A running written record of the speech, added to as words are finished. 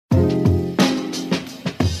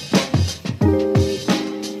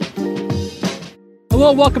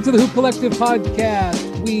Hello, welcome to the Hoop Collective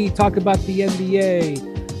podcast. We talk about the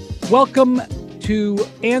NBA. Welcome to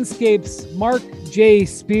Anscape's Mark J.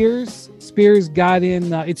 Spears. Spears got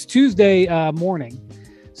in, it's Tuesday morning.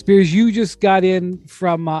 Spears, you just got in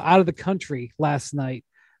from out of the country last night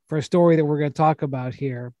for a story that we're going to talk about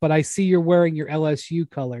here. But I see you're wearing your LSU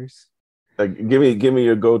colors. Give me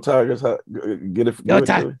your Go Tigers. Go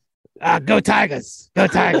Tigers. Go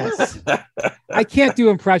Tigers. I can't do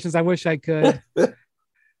impressions. I wish I could.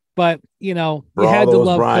 But, you know, for you had all to those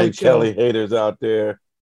love Brian Coach Kelly O. haters out there.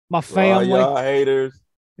 My For all family. y'all haters.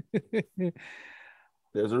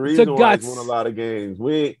 There's a reason why he's won a lot of games.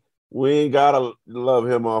 We ain't gotta love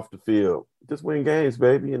him off the field. Just win games,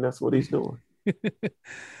 baby, and that's what he's doing.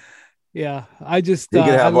 Yeah, I just he can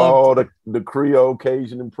have all the Creole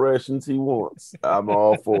Cajun impressions he wants. I'm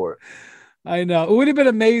all for it. I know it would have been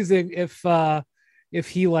amazing if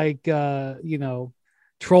he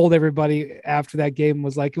trolled everybody after that game.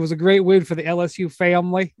 Was like, it was a great win for the LSU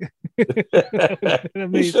family. He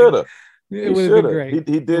should have. It would have been great.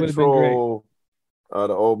 He did troll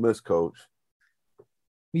the Ole Miss coach.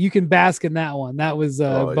 You can bask in that one. That was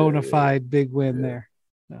a bona fide big win there.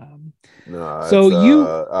 I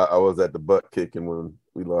was at the butt kicking when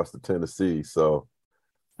we lost to Tennessee. So,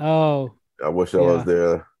 I wish I was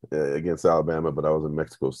there against Alabama, but I was in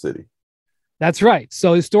Mexico City. That's right.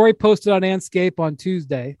 So his story posted on Anscape on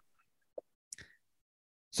Tuesday.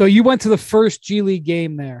 So you went to the first G League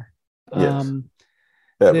game there. Yes.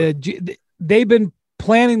 They've been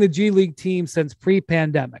planning the G League team since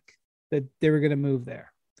pre-pandemic that they were going to move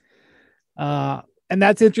there. And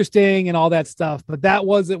that's interesting and all that stuff, but that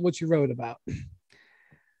wasn't what you wrote about.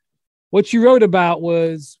 What you wrote about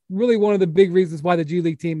was really one of the big reasons why the G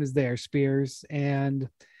League team is there, Spears. And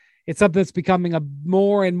it's something that's becoming a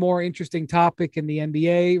more and more interesting topic in the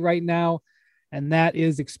NBA right now, and that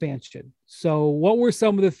is expansion. So what were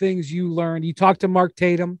some of the things you learned? You talked to Mark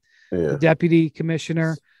Tatum, the deputy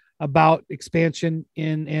commissioner, about expansion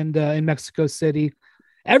in Mexico City.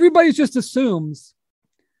 Everybody just assumes,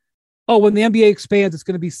 when the NBA expands, it's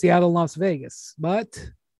going to be Seattle and Las Vegas.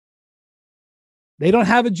 But they don't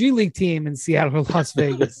have a G League team in Seattle or Las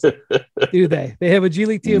Vegas, do they? They have a G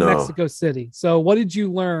League team in Mexico City. So what did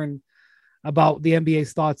you learn about the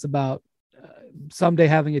NBA's thoughts about someday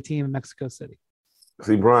having a team in Mexico City?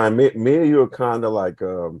 See, Brian, me and you are kind of like,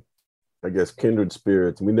 I guess, kindred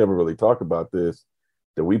spirits. We never really talk about this,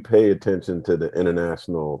 that we pay attention to the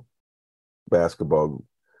international basketball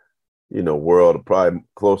world, probably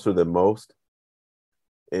closer than most.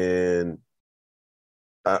 And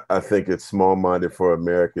I think it's small-minded for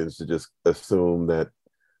Americans to just assume that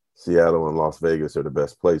Seattle and Las Vegas are the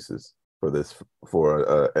best places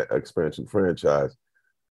for an expansion franchise.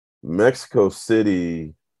 Mexico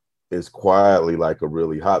City is quietly like a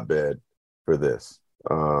really hotbed for this,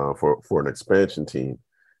 for an expansion team.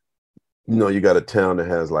 You got a town that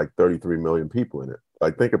has like 33 million people in it.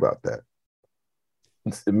 Like, think about that.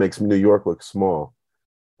 It makes New York look small.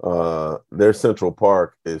 Their Central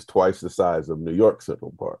Park is twice the size of New York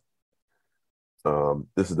Central Park.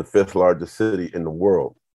 This is the 5th largest city in the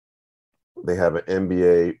world. They have an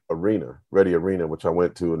NBA arena, Ready Arena, which I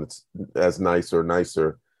went to, and it's as nicer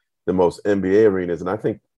than most NBA arenas. And I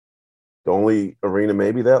think the only arena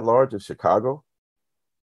maybe that large is Chicago.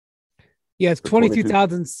 Yeah, it's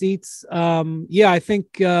 22,000 seats. I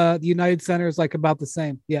think the United Center is like about the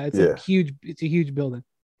same. Yeah, it's a huge building.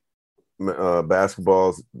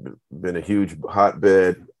 Basketball's been a huge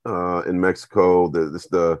hotbed in Mexico.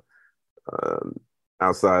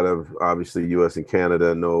 Outside of obviously U.S. and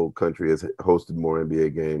Canada, no country has hosted more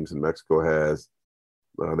NBA games than Mexico has.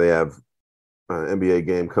 They have an NBA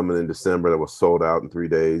game coming in December that was sold out in 3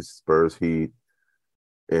 days, Spurs Heat,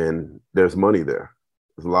 and there's money there.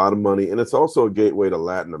 There's a lot of money, and it's also a gateway to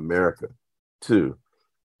Latin America, too.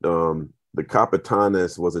 The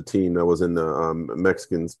Capitanes was a team that was in the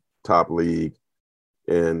Mexicans' top league,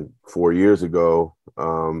 and 4 years ago,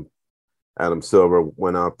 Adam Silver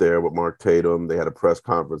went out there with Mark Tatum. They had a press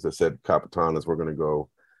conference that said Capitanes were going to go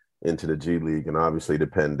into the G League, and obviously the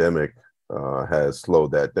pandemic has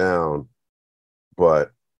slowed that down.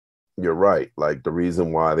 But you're right. Like, the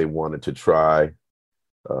reason why they wanted to try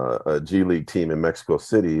a G League team in Mexico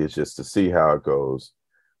City is just to see how it goes,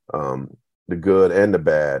 the good and the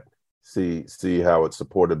bad, see how it's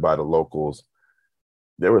supported by the locals.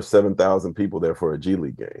 There were 7,000 people there for a G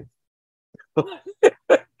League game.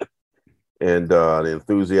 And the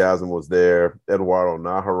enthusiasm was there. Eduardo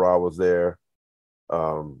Nájera was there.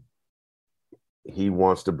 He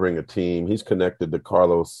wants to bring a team. He's connected to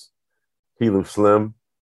Carlos Helu Slim,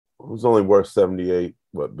 who's only worth $78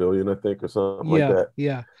 what, billion, I think, or something like Yeah, that.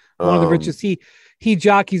 yeah. One of the Um, richest. He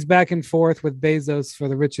jockeys back and forth with Bezos for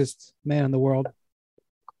the richest man in the world.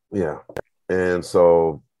 yeah. And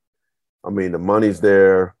so, I mean, the money's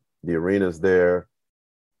there, the arena's there.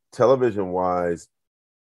 Television wise,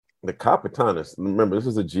 the Capitanes, remember, this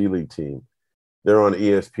is a G League team. They're on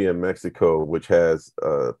ESPN Mexico, which has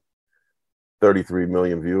 33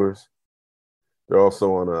 million viewers. They're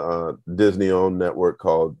also on a Disney-owned network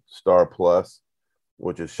called Star Plus,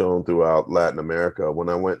 which is shown throughout Latin America. When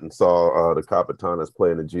I went and saw the Capitanes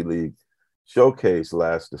play in the G League showcase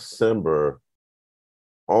last December,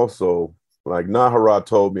 also, like Nahara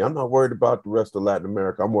told me, I'm not worried about the rest of Latin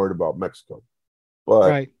America. I'm worried about Mexico. But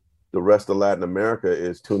Right. the rest of Latin America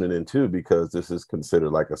is tuning in too because this is considered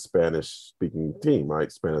like a Spanish speaking team,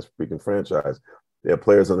 right? Spanish speaking franchise. They have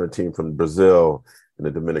players on their team from Brazil and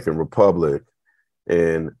the Dominican Republic.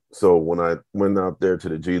 And so when I went out there to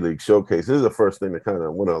the G League showcase, this is the first thing that kind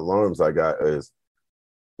of one of the alarms I got is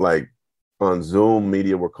like on Zoom,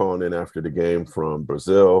 media were calling in after the game from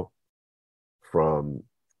Brazil, from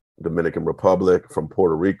Dominican Republic, from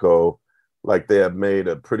Puerto Rico. Like they have made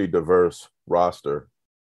a pretty diverse roster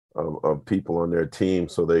of people on their team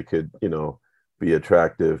so they could, be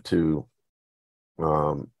attractive to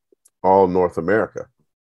all North America.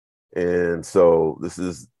 And so this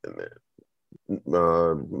is,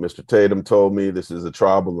 Mr. Tatum told me this is a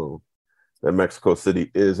trial balloon that Mexico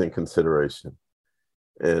City is in consideration.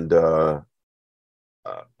 And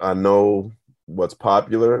I know what's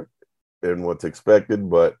popular and what's expected,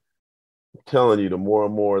 but I'm telling you, the more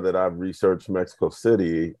and more that I've researched Mexico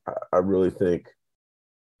City, I really think,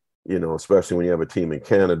 especially when you have a team in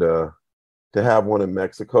Canada, to have one in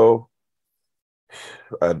Mexico,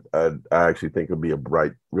 I actually think it would be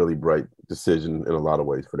a really bright decision in a lot of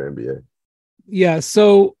ways for the NBA. Yeah.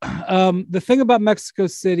 So the thing about Mexico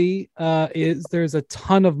City is there's a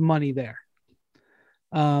ton of money there.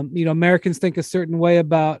 Americans think a certain way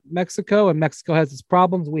about Mexico, and Mexico has its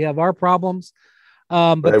problems. We have our problems.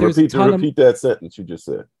 But Hey, there's repeat that sentence you just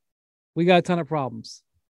said. We got a ton of problems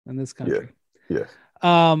in this country. Yeah.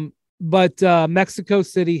 But Mexico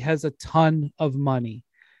City has a ton of money.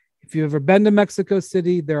 If you've ever been to Mexico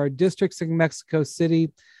City, there are districts in Mexico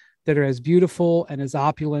City that are as beautiful and as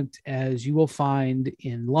opulent as you will find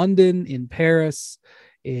in London, in Paris,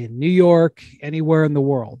 in New York, anywhere in the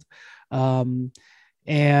world.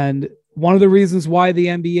 And one of the reasons why the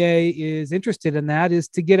NBA is interested in that is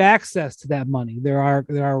to get access to that money. There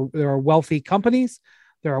are wealthy companies,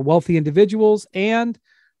 there are wealthy individuals, and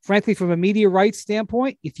frankly, from a media rights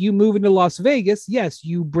standpoint, if you move into Las Vegas, yes,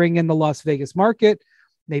 you bring in the Las Vegas market,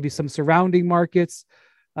 maybe some surrounding markets.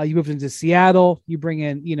 You move into Seattle, you bring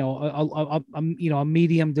in, a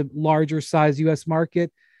medium to larger size U.S.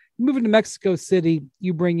 market. You move into Mexico City,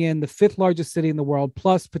 you bring in the fifth largest city in the world,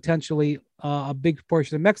 plus potentially a big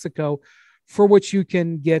portion of Mexico, for which you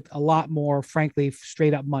can get a lot more, frankly,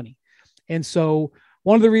 straight up money. And so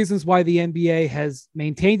one of the reasons why the NBA has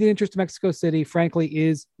maintained an interest in Mexico City, frankly,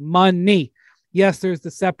 is money. Yes, there's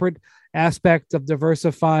the separate aspect of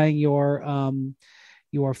diversifying your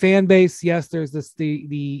fan base. Yes, there's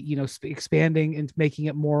the expanding and making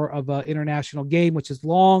it more of an international game, which has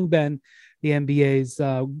long been the NBA's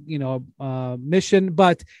mission.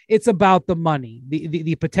 But it's about the money.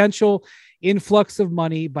 The potential influx of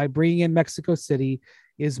money by bringing in Mexico City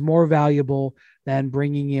is more valuable than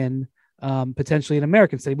bringing in potentially an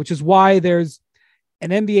American city, which is why there's an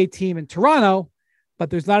NBA team in Toronto, but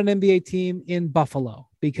there's not an NBA team in Buffalo,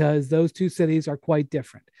 because those two cities are quite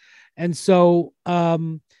different. And so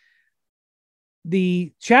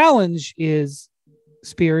the challenge is,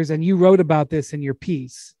 Spears, and you wrote about this in your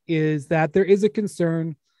piece, is that there is a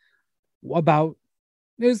concern about,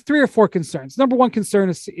 there's 3 or 4 concerns. Number one concern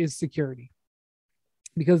is security,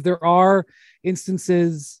 because there are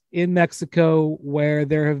instances in Mexico where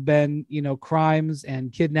there have been, crimes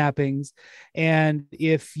and kidnappings. And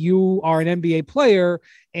if you are an NBA player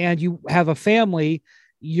and you have a family,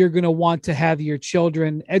 you're going to want to have your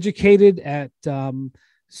children educated at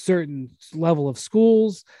certain level of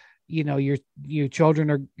schools. Your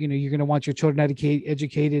children are, you're going to want your children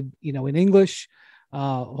educated, in English.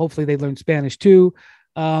 Hopefully they learn Spanish too.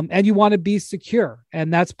 And you want to be secure.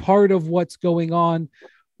 And that's part of what's going on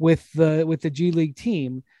with the G League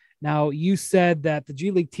team. Now, you said that the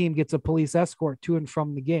G League team gets a police escort to and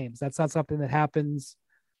from the games. That's not something that happens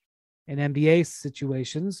in NBA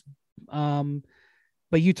situations.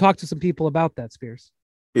 But you talked to some people about that, Spears.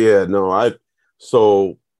 Yeah, no,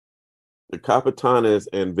 so the Capitanes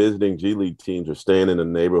and visiting G League teams are staying in a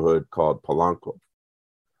neighborhood called Polanco.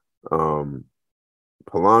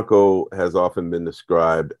 Polanco has often been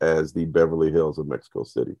described as the Beverly Hills of Mexico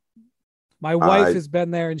City. My wife has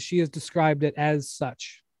been there, and she has described it as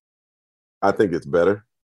such. I think it's better.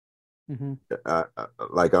 Mm-hmm.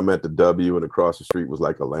 Like I'm at the W, and across the street was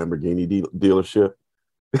like a Lamborghini dealership.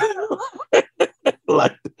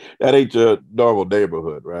 Like that ain't your normal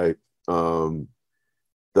neighborhood, right?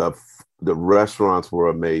 The restaurants were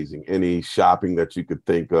amazing. Any shopping that you could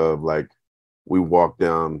think of, like we walked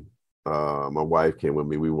down. My wife came with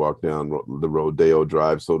me. We walked down the Rodeo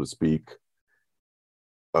Drive, so to speak,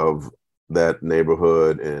 of that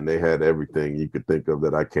neighborhood, and they had everything you could think of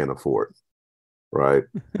that I can't afford, right?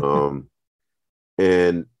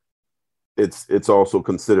 And it's also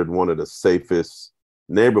considered one of the safest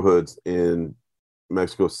neighborhoods in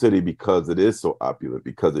Mexico City because it is so opulent,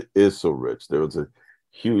 because it is so rich. There was a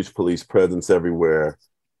huge police presence everywhere.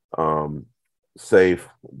 Safe,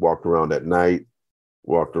 walked around at night,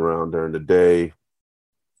 walked around during the day.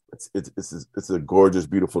 It's a gorgeous,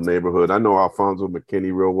 beautiful neighborhood. I know Alfonso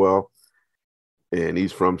McKinney real well, and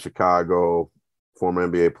he's from Chicago, former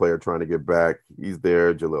NBA player trying to get back. He's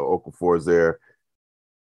there. Jahlil Okafor's there.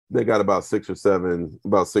 They got about six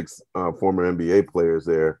former NBA players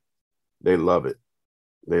there. They love it.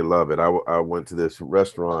 They love it. I went to this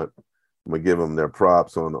restaurant. I'm gonna give them their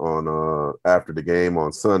props on after the game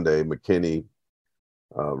on Sunday. McKinney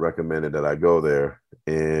recommended that I go there,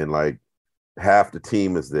 and like half the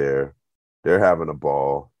team is there. They're having a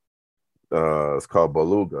ball. It's called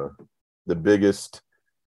Beluga, the biggest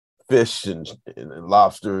fish and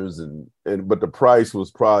lobsters, and but the price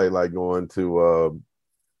was probably like going to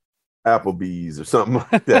Applebee's or something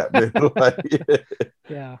like that. Like,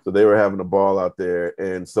 yeah. So they were having a ball out there,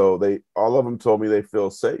 and so all of them told me they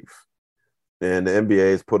feel safe. And the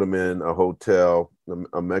NBA has put them in a hotel,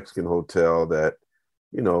 a Mexican hotel that,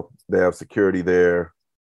 they have security there,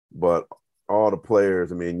 but all the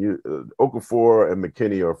players, I mean, Okafor and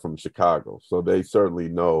McKinney are from Chicago, so they certainly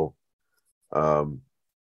know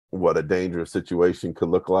what a dangerous situation could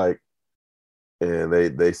look like, and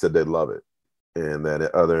they said they love it, and that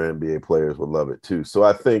other NBA players would love it too. So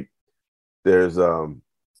I think there's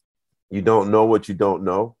you don't know what you don't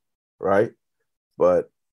know, right?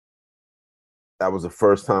 But that was the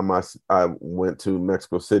first time I went to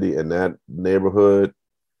Mexico City, in that neighborhood.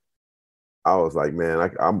 I was like, man,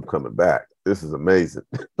 I'm coming back. This is amazing.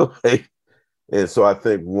 And so I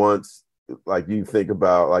think once, like, you think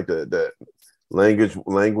about like the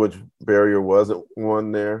language barrier wasn't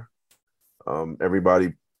one there.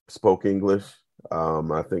 Everybody spoke English.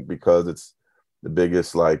 I think because it's the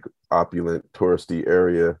biggest, like, opulent touristy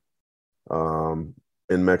area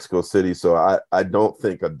in Mexico City. So I don't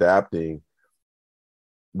think adapting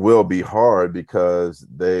will be hard because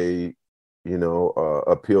they,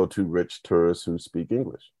 appeal to rich tourists who speak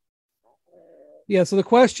English. Yeah. So the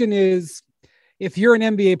question is, if you're an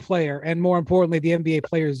NBA player, and more importantly, the NBA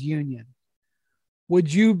Players Union,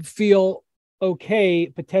 would you feel okay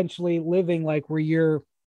potentially living like where you're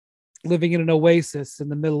living in an oasis in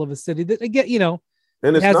the middle of a city that, again,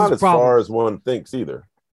 and it's not as problems. far as one thinks either.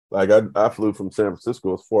 Like I flew from San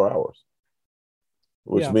Francisco, it's 4 hours,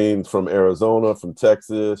 which means from Arizona, from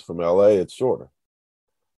Texas, from LA, it's shorter.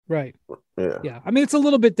 Right. Yeah. Yeah. I mean, it's a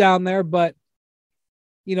little bit down there, but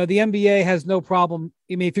the NBA has no problem.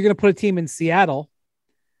 I mean, if you're going to put a team in Seattle,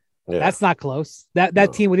 that's not close.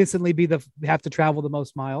 That team would instantly have to travel the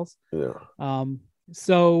most miles. Yeah.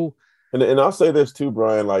 So. And I'll say this too,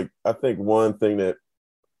 Brian. Like, I think one thing that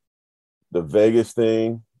the Vegas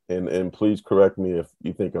thing, and please correct me if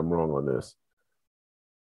you think I'm wrong on this,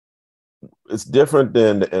 it's different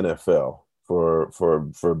than the NFL.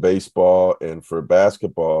 For baseball and for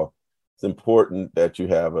basketball, it's important that you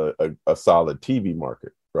have a solid TV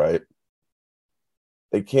market, right?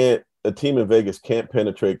 A team in Vegas can't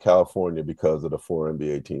penetrate California because of the 4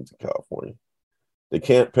 NBA teams in California. They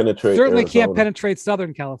can't penetrate certainly Arizona. Can't penetrate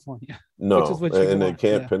Southern California. No, which is what they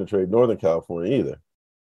can't penetrate Northern California either.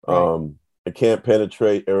 Right. They can't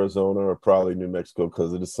penetrate Arizona or probably New Mexico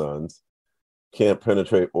because of the Suns. Can't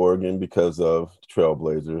penetrate Oregon because of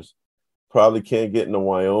Trailblazers. Probably can't get into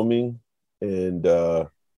Wyoming and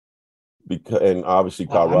obviously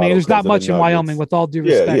Colorado. I mean, there's not much in Wyoming, with all due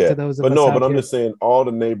respect to those of us. But I'm just saying all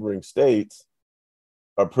the neighboring states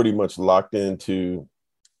are pretty much locked into,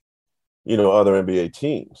 other NBA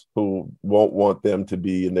teams who won't want them to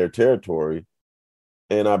be in their territory.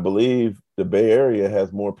 And I believe the Bay Area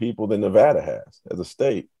has more people than Nevada has as a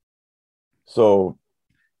state. So,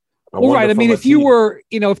 right. I mean, if you were,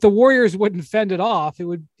 if the Warriors wouldn't fend it off, it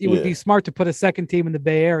would be smart to put a second team in the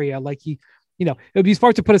Bay Area. Like it would be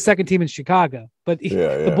smart to put a second team in Chicago, but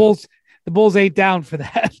the Bulls ain't down for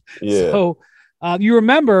that. Yeah. So, You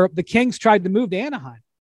remember the Kings tried to move to Anaheim.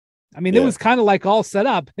 I mean, it was kind of like all set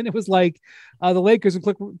up, and it was like the Lakers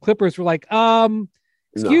and Clippers were like,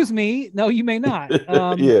 excuse me, no, you may not.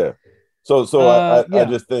 Yeah. So I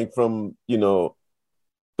just think from,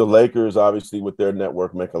 the Lakers, obviously, with their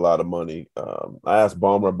network, make a lot of money. I asked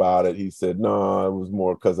Ballmer about it. He said, no, it was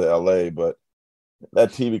more because of LA, but that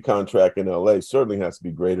TV contract in LA certainly has to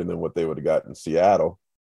be greater than what they would have got in Seattle,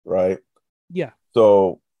 right? Yeah.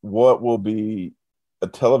 So what will be a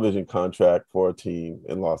television contract for a team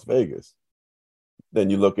in Las Vegas? Then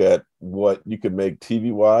you look at what you could make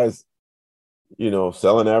TV-wise,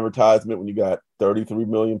 selling advertisement when you got 33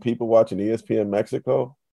 million people watching ESPN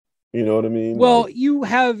Mexico. You know what I mean? Well, you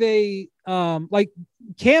have a like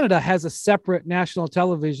Canada has a separate national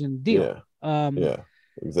television deal. Yeah,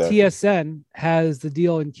 exactly. TSN has the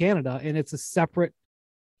deal in Canada, and it's a separate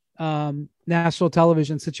national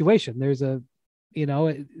television situation. There's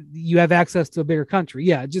you have access to a bigger country.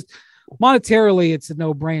 Yeah, just monetarily, it's a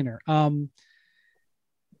no-brainer.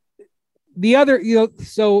 The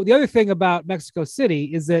other thing about Mexico City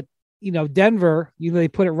is that, Denver, they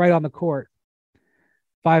put it right on the court.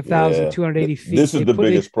 5,280 feet. This is the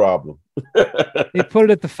biggest problem. They put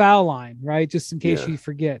it at the foul line, right? Just in case you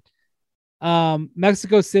forget.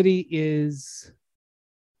 Mexico City is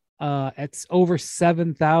it's over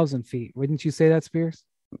 7,000 feet. Wouldn't you say that, Spears?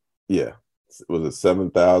 Yeah. Was it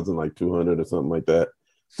 7,000, like 200 or something like that?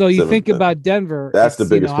 So you think about Denver. That's the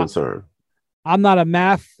biggest concern. I'm not a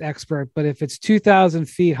math expert, but if it's 2,000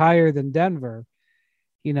 feet higher than Denver,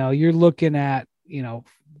 you're looking at,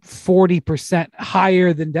 40%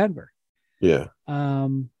 higher than Denver. Yeah.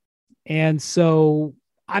 And so,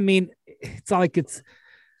 I mean, it's not like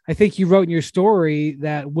I think you wrote in your story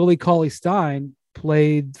that Willie Cauley-Stein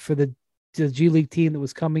played for the G League team that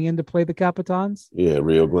was coming in to play the Capitans. Yeah,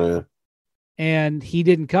 Rio Grande. And he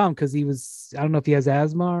didn't come because I don't know if he has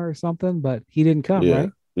asthma or something, but he didn't come, right?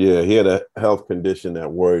 Yeah, he had a health condition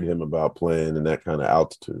that worried him about playing in that kind of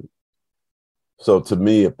altitude. So to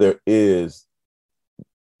me, if there is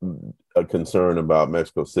a concern about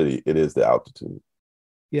Mexico City, it is the altitude.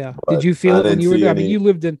 Yeah. But did you feel it when you were there? I mean, you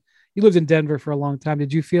lived in Denver for a long time.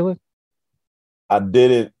 Did you feel it? I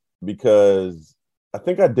didn't, because I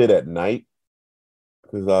think I did at night,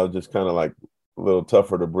 because I was just kind of like a little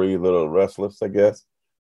tougher to breathe, a little restless, I guess.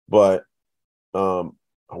 But I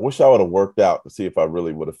wish I would have worked out to see if I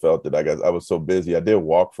really would have felt it. I guess I was so busy. I did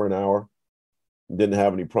walk for an hour, didn't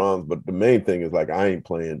have any problems. But the main thing is, like, I ain't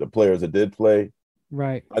playing. The players that did play,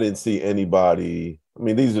 right? I didn't see anybody. I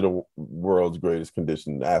mean, these are the world's greatest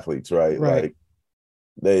conditioned athletes, right? Right.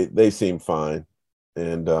 Like they seem fine.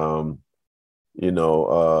 And the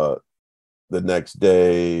next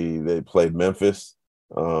day they played Memphis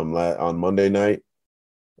on Monday night,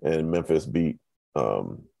 and Memphis beat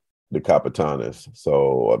the Capitanes.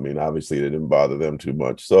 So, I mean, obviously it didn't bother them too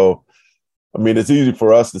much. So, I mean, it's easy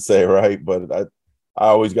for us to say, right? But I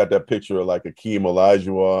always got that picture of like Akeem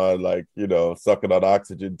Olajuwon, like, sucking on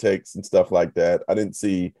oxygen tanks and stuff like that. I didn't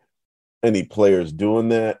see any players doing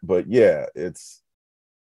that, but yeah, it's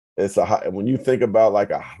a high, when you think about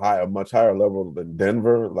like a much higher level than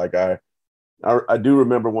Denver. Like I do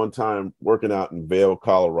remember one time working out in Vail,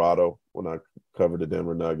 Colorado, when I covered the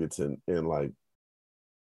Denver Nuggets, and like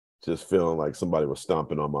just feeling like somebody was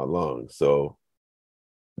stomping on my lungs. So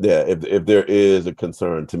yeah, if there is a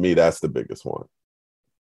concern, to me, that's the biggest one.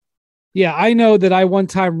 Yeah, I know that I one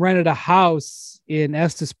time rented a house in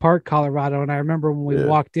Estes Park, Colorado, and I remember when we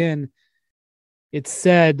walked in, it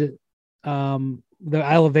said the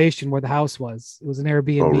elevation where the house was. It was an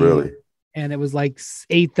Airbnb. Oh, really? And it was like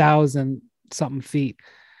 8,000 something feet,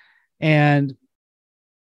 and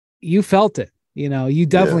you felt it. You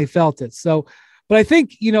definitely felt it. So, but I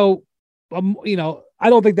think I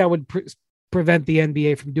don't think that would prevent the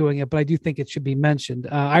NBA from doing it, but I do think it should be mentioned.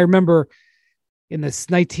 I remember in this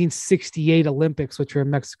 1968 Olympics, which were in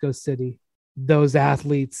Mexico City, those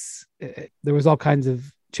athletes, there was all kinds of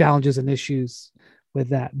challenges and issues with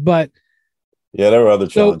that. But yeah, there were other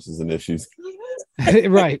challenges and issues.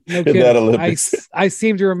 Right. No kidding. That Olympics. I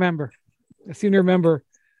seem to remember.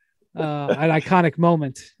 an iconic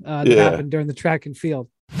moment that happened during the track and field.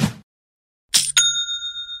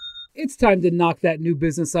 It's time to knock that new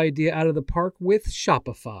business idea out of the park with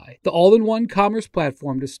Shopify, the all-in-one commerce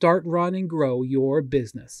platform to start, run, and grow your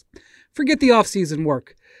business. Forget the off-season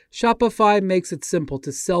work. Shopify makes it simple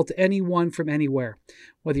to sell to anyone from anywhere.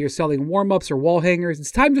 Whether you're selling warm-ups or wall hangers, it's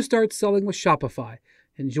time to start selling with Shopify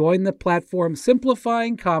and join the platform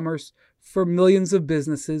simplifying commerce for millions of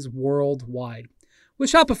businesses worldwide.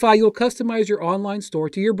 With Shopify, you'll customize your online store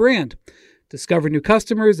to your brand. discover new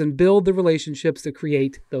customers, and build the relationships that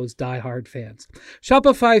create those die-hard fans.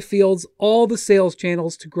 Shopify fields all the sales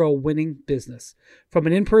channels to grow a winning business. From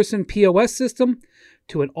an in-person POS system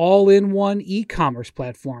to an all-in-one e-commerce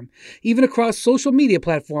platform, even across social media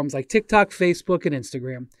platforms like TikTok, Facebook, and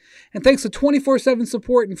Instagram. And thanks to 24/7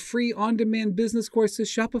 support and free on-demand business courses,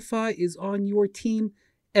 Shopify is on your team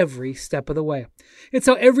every step of the way. It's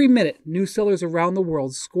how every minute new sellers around the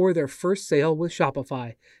world score their first sale with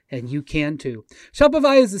Shopify, and you can too.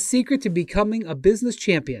 Shopify is the secret to becoming a business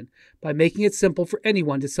champion by making it simple for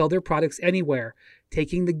anyone to sell their products anywhere,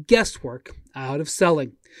 taking the guesswork out of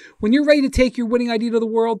selling. When you're ready to take your winning idea to the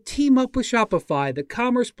world, team up with Shopify, the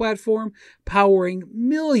commerce platform powering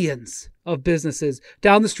millions of businesses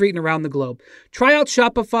down the street and around the globe. Try out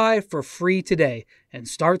Shopify for free today and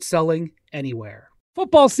start selling anywhere.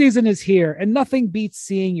 Football season is here, and nothing beats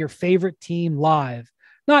seeing your favorite team live.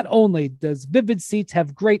 Not only does Vivid Seats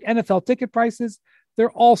have great NFL ticket prices, they're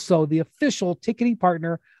also the official ticketing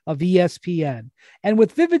partner of ESPN. And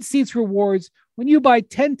with Vivid Seats rewards, when you buy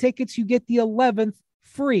 10 tickets, you get the 11th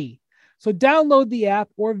free. So download the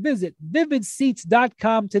app or visit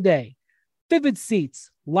vividseats.com today. Vivid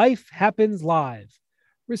Seats, life happens live.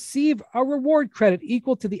 Receive a reward credit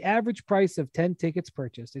equal to the average price of 10 tickets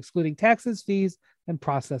purchased, excluding taxes, fees, and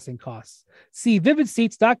processing costs. See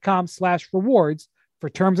vividseats.com/rewards for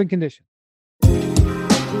terms and conditions.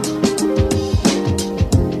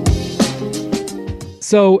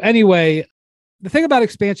 So anyway, the thing about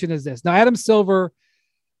expansion is this. Now, Adam Silver,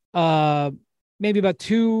 maybe about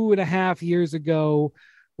 2.5 years ago,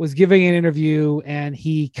 was giving an interview, and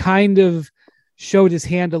he kind of showed his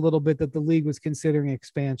hand a little bit that the league was considering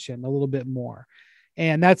expansion a little bit more.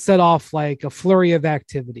 And that set off like a flurry of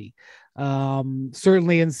activity,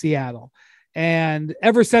 certainly in Seattle. And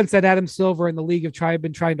ever since that, Adam Silver and the league have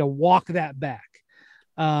been trying to walk that back.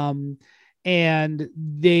 And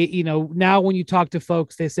they, now when you talk to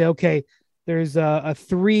folks, they say, okay, there's a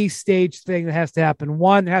 3-stage thing that has to happen.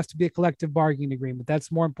 One, there has to be a collective bargaining agreement.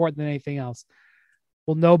 That's more important than anything else.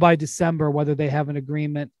 We'll know by December whether they have an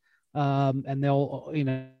agreement. And they'll,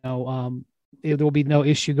 there will be no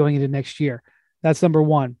issue going into next year. That's number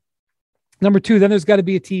one. Number two, then there's got to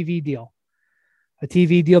be a TV deal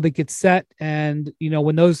that gets set. And,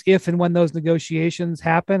 when those negotiations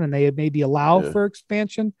happen and they maybe allow for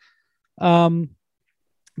expansion,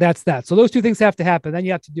 that's that. So those two things have to happen. Then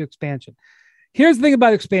you have to do expansion. Here's the thing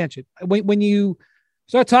about expansion. When you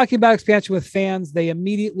start talking about expansion with fans, they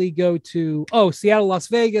immediately go to, Seattle, Las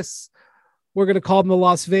Vegas. We're going to call them the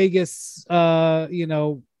Las Vegas,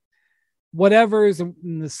 whatever's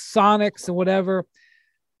and the Sonics and whatever.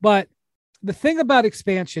 But the thing about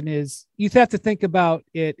expansion is you have to think about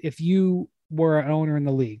it if you were an owner in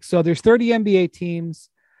the league. So there's 30 NBA teams,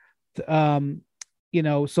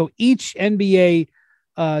 so each NBA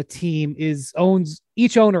team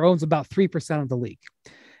each owner owns about 3% of the league.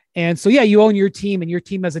 And so, you own your team, and your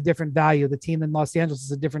team has a different value. The team in Los Angeles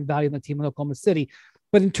is a different value than the team in Oklahoma City.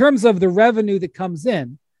 But in terms of the revenue that comes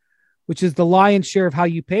in, which is the lion's share of how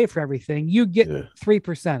you pay for everything, you get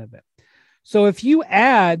 3% of it. So if you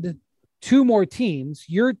add 2 more teams,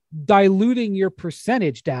 you're diluting your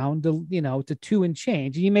percentage down to 2 and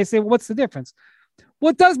change. And you may say, well, what's the difference?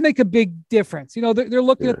 Well, it does make a big difference. They're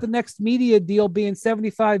looking at the next media deal being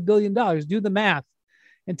 $75 billion. Do the math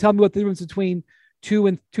and tell me what the difference between 2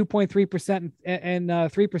 and 2.3% and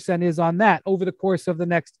 3% is on that over the course of the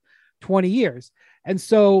next 20 years. And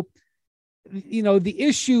so, the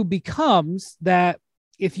issue becomes that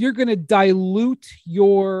if you're going to dilute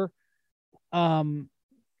your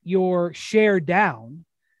share down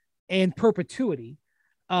in perpetuity,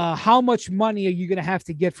 how much money are you going to have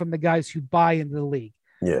to get from the guys who buy into the league?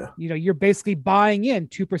 Yeah. You're basically buying in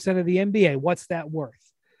 2% of the NBA. What's that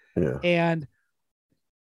worth? Yeah. And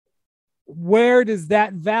where does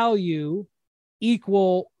that value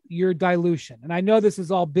equal your dilution? And I know this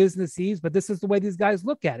is all businessese, but this is the way these guys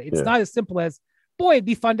look at it. It's not as simple as, boy, it'd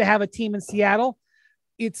be fun to have a team in Seattle.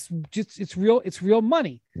 It's real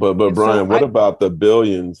money. But Brian, what about the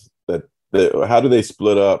billions how do they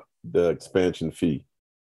split up the expansion fee?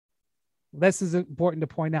 This is important to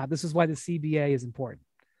point out. This is why the CBA is important.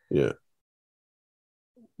 Yeah.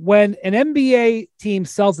 When an NBA team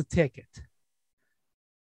sells a ticket,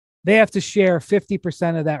 they have to share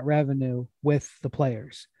 50% of that revenue with the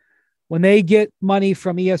players. When they get money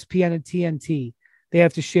from ESPN and TNT, they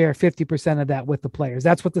have to share 50% of that with the players.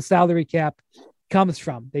 That's what the salary cap comes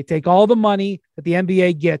from. They take all the money that the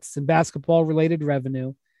NBA gets in basketball-related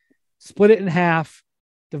revenue, split it in half,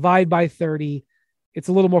 divide by 30. It's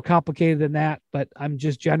a little more complicated than that, but I'm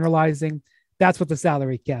just generalizing. That's what the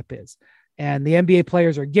salary cap is. And the NBA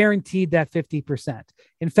players are guaranteed that 50%.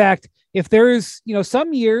 In fact, if there's,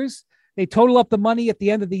 some years they total up the money at the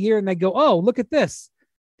end of the year and they go, oh, look at this.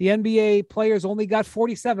 The NBA players only got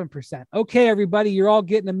 47%. Okay, everybody, you're all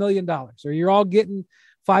getting $1 million or you're all getting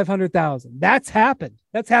 500,000. That's happened.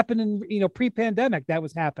 That's happened in, pre-pandemic. That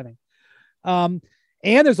was happening. And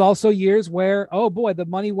there's also years where, oh boy, the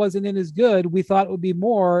money wasn't in as good. We thought it would be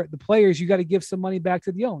more. The players, you got to give some money back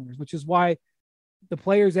to the owners, which is why the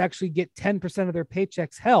players actually get 10% of their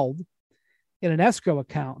paychecks held in an escrow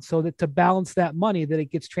account so that to balance that money that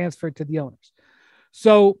it gets transferred to the owners.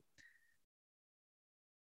 So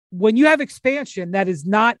when you have expansion, that is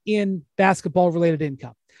not in basketball related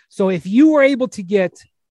income. So if you were able to get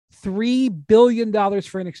 $3 billion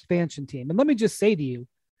for an expansion team, and let me just say to you,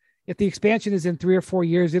 if the expansion is in 3 or 4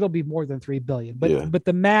 years, it'll be more than $3 billion, but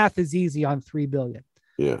the math is easy on $3 billion.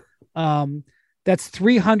 Yeah. That's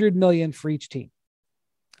 $300 million for each team.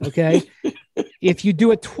 Okay. If you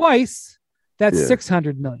do it twice, that's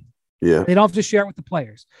 $600 million. Yeah. They don't have to share it with the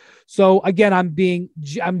players. So again,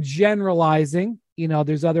 I'm generalizing,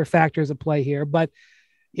 there's other factors at play here, but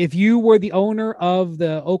if you were the owner of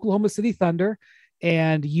the Oklahoma City Thunder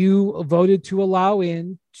and you voted to allow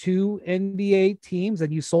in 2 NBA teams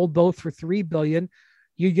and you sold both for $3 billion,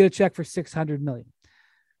 you'd get a check for $600 million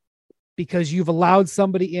because you've allowed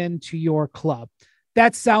somebody into your club.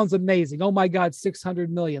 That sounds amazing. Oh my God, $600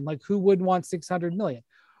 million. Like who wouldn't want $600 million?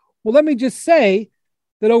 Well, let me just say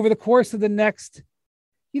that over the course of the next,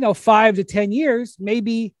 5 to 10 years,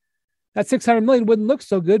 maybe that $600 million wouldn't look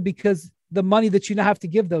so good because the money that you now have to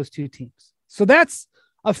give those 2 teams. So that's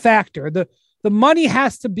a factor. The money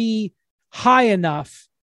has to be high enough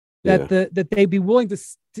that that they'd be willing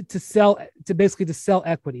to sell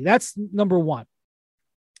equity. That's number one.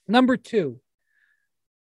 Number two,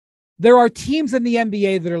 there are teams in the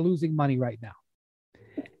NBA that are losing money right now.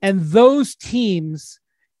 And those teams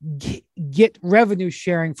get revenue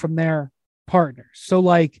sharing from their partners. So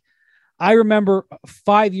like, I remember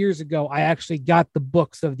 5 years ago, I actually got the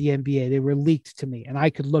books of the NBA. They were leaked to me and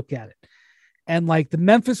I could look at it. And like the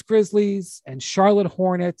Memphis Grizzlies and Charlotte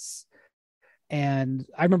Hornets, and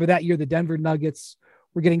I remember that year, the Denver Nuggets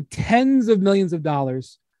were getting tens of millions of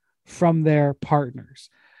dollars from their partners.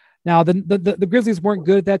 Now, the Grizzlies weren't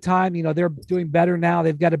good at that time. They're doing better now.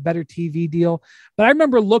 They've got a better TV deal. But I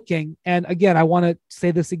remember looking, and again, I want to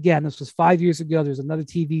say this again. This was 5 years ago. There's another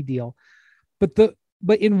TV deal.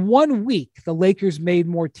 But in 1 week, the Lakers made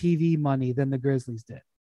more TV money than the Grizzlies did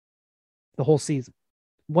the whole season.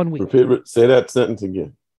 1 week. Say that sentence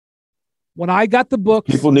again. When I got the books,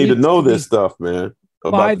 people need to know this stuff, man.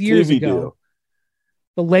 About 5 years TV ago, deal.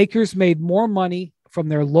 The Lakers made more money from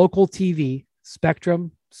their local TV,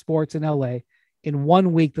 Spectrum Sports in LA, in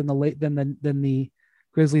 1 week than the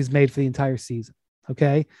Grizzlies made for the entire season.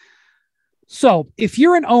 Okay. So if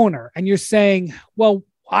you're an owner and you're saying, well,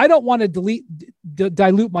 I don't want to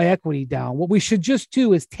dilute my equity down, what we should just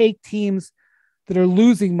do is take teams that are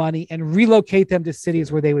losing money and relocate them to cities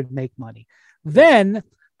where they would make money. Then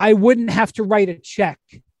I wouldn't have to write a check.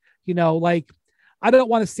 Like I don't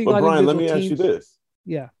want to single out. Brian, let me ask you this.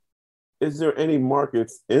 Yeah. Is there any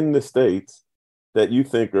markets in the States that you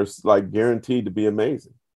think are like guaranteed to be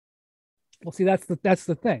amazing? Well, see, that's the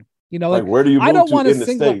thing. Like where do you move to in the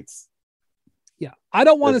States? Yeah, I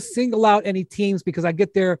don't want to single out any teams because I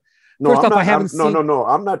get there. No, First off, I haven't seen. No.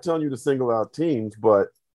 I'm not telling you to single out teams, but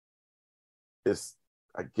is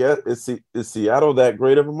Seattle that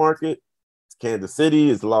great of a market? Is Kansas City?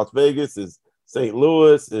 Is Las Vegas? Is St.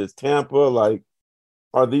 Louis? Is Tampa? Like,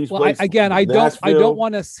 are these places? I don't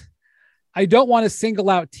want to single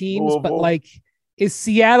out teams, but like, is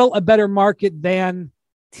Seattle a better market than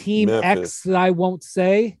Team Memphis. X that I won't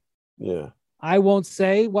say? Yeah, I won't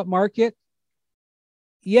say what market.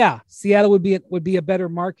 Yeah, Seattle would be a better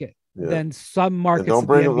market than some markets. And don't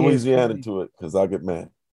bring Louisiana to it because I'll get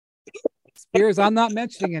mad. Spears, I'm not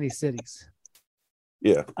mentioning any cities.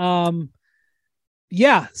 Yeah.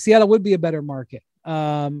 Yeah, Seattle would be a better market.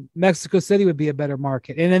 Mexico City would be a better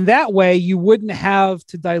market. And in that way, you wouldn't have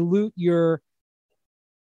to dilute your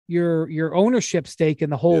ownership stake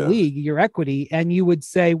in the whole league, your equity. And you would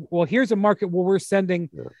say, well, here's a market where we're sending,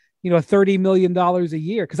 $30 million a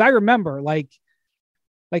year. Cause I remember like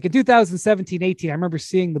in 2017, 18, I remember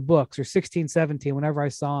seeing the books, or 16, 17, whenever I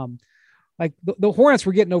saw them, like the Hornets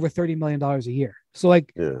were getting over $30 million a year. So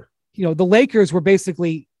like, the Lakers were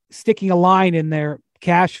basically sticking a line in their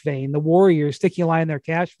cash vein, the Warriors sticking a line in their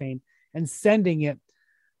cash vein and sending it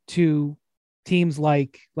to teams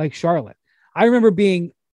like Charlotte. I remember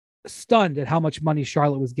being stunned at how much money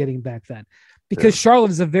Charlotte was getting back then, because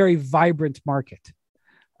Charlotte is a very vibrant market.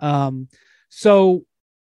 So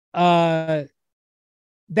that's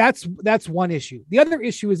one issue. The other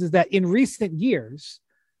issue is that in recent years,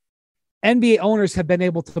 NBA owners have been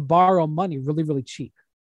able to borrow money really, really cheap.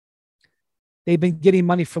 They've been getting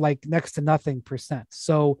money for like next to nothing %.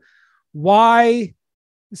 So why,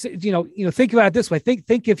 think about it this way.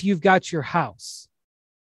 Think if you've got your house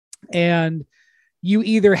and you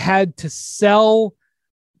either had to sell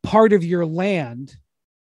part of your land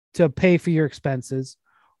to pay for your expenses,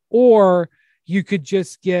 or you could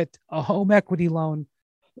just get a home equity loan,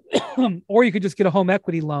 or you could just get a home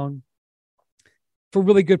equity loan for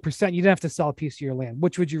really good %. You didn't have to sell a piece of your land.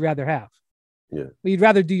 Which would you rather have? Yeah. Well, you'd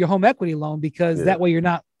rather do your home equity loan because that way you're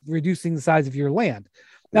not reducing the size of your land.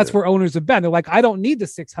 That's where owners have been. They're like, I don't need the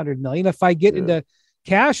 $600 million. If I get into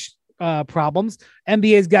cash problems,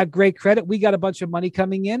 NBA's got great credit. We got a bunch of money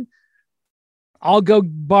coming in. I'll go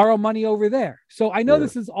borrow money over there. So I know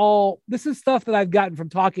this is stuff that I've gotten from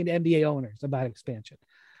talking to NBA owners about expansion.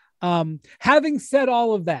 Having said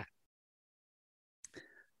all of that,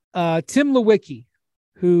 Tim Lewicki,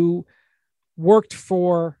 who worked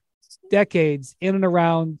for decades in and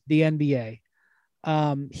around the NBA,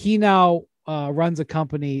 he now runs a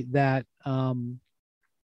company that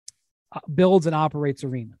builds and operates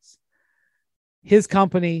arenas. His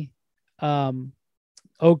company,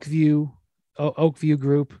 Oakview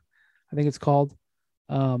Group, I think it's called.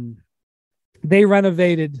 They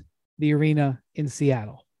renovated the arena in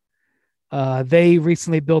Seattle. They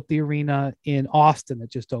recently built the arena in Austin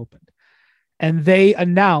that just opened. And they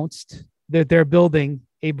announced that they're building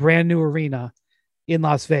a brand new arena in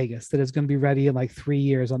Las Vegas that is going to be ready in like 3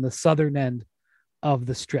 years on the southern end of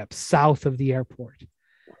the Strip, south of the airport.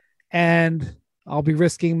 And I'll be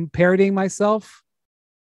risking parodying myself.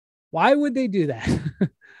 Why would they do that?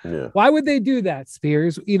 Why would they do that,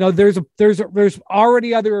 Spears? There's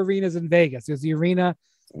already other arenas in Vegas. There's the arena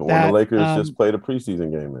when the Lakers just played a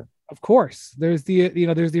preseason game in. Of course, there's the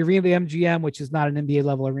arena, the MGM, which is not an NBA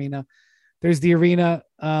level arena. There's the arena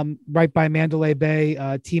right by Mandalay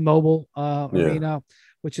Bay, T-Mobile Arena,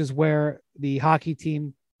 which is where the hockey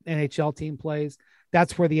team, NHL team plays.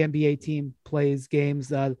 That's where the NBA team plays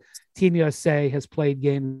games. Team USA has played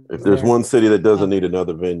games. If there's one city that doesn't need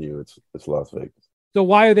another venue, it's Las Vegas. So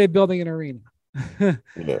why are they building an arena? What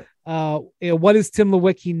does Tim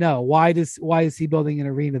Lewicki know? Why is he building an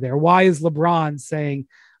arena there? Why is LeBron saying,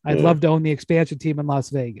 I'd love to own the expansion team in Las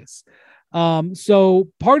Vegas? So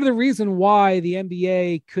part of the reason why the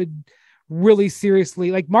NBA could really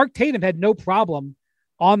seriously, like Mark Tatum had no problem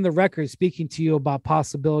on the record speaking to you about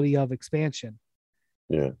possibility of expansion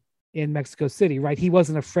in Mexico City, right? He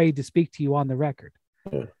wasn't afraid to speak to you on the record.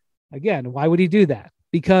 Again, why would he do that?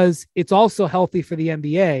 Because it's also healthy for the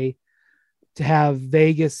NBA to have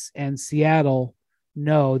Vegas and Seattle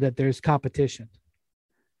know that there's competition.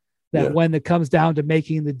 That when it comes down to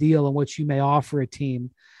making the deal and what you may offer a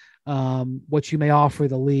team, what you may offer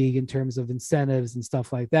the league in terms of incentives and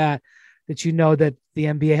stuff like that, that you know that the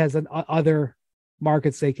NBA has other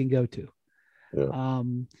markets they can go to.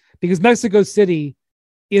 Because Mexico City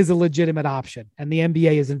is a legitimate option, and the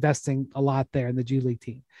NBA is investing a lot there in the G League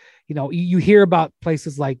team. You hear about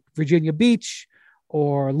places like Virginia Beach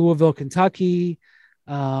or Louisville, Kentucky,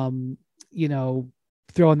 throwing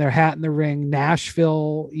their hat in the ring.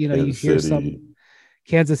 Nashville, you hear some.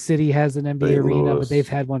 Kansas City has an NBA arena, but they've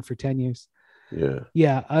had one for 10 years.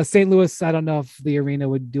 St. Louis, I don't know if the arena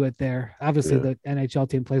would do it there. Obviously, the NHL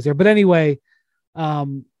team plays there. But anyway,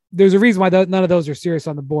 there's a reason why none of those are serious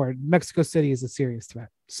on the board. Mexico City is a serious threat.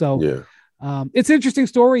 So it's an interesting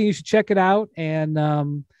story. You should check it out.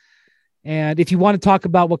 And if you want to talk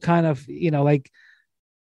about what kind of, like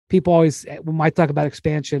people always, when I talk about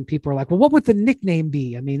expansion, people are like, well, what would the nickname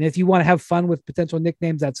be? I mean, if you want to have fun with potential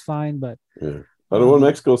nicknames, that's fine. But I know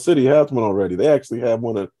Mexico City has one already. They actually have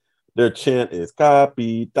one of their chant is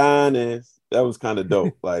Capitanes. That was kind of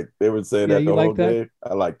dope. Like they would say that the whole day.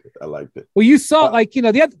 I liked it. Well, you saw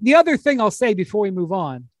the other thing I'll say before we move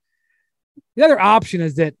on. The other option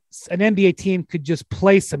is that an NBA team could just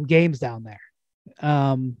play some games down there.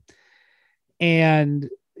 And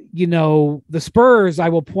the Spurs, I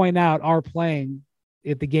will point out, are playing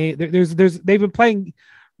at the game. They've been playing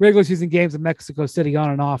regular season games in Mexico City on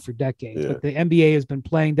and off for decades, but the NBA has been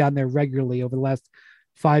playing down there regularly over the last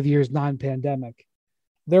 5 years, non-pandemic.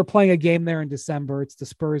 They're playing a game there in December. It's the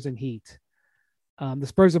Spurs and Heat. The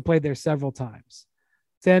Spurs have played there several times.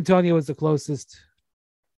 San Antonio is the closest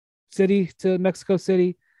city to Mexico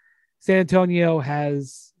City. San Antonio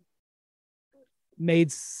has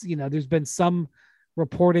made, there's been some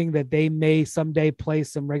reporting that they may someday play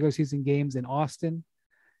some regular season games in Austin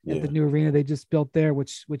at the new arena they just built there,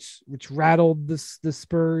 which rattled the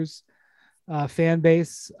Spurs. fan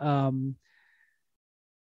base. That's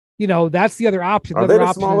the other option. Are they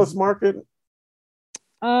the smallest market?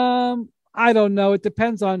 I don't know. It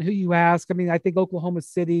depends on who you ask. I mean, I think Oklahoma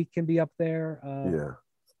City can be up there. Yeah.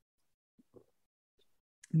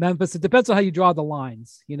 Memphis. It depends on how you draw the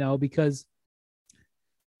lines, because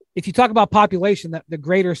if you talk about population, that the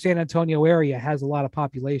greater San Antonio area has a lot of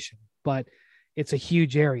population, but it's a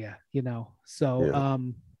huge area,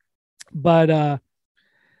 So, Yeah.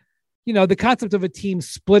 The concept of a team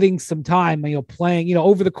splitting some time, playing,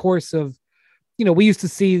 over the course of, we used to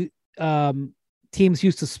see teams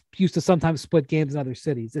used to sometimes split games in other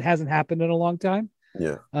cities. It hasn't happened in a long time.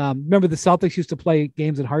 Yeah. Remember the Celtics used to play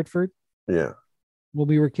games in Hartford? Yeah. When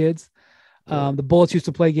we were kids. Yeah. The Bullets used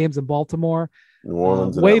to play games in Baltimore. New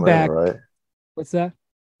Orleans and way Atlanta, back. right? What's that?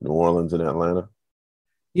 New Orleans and Atlanta.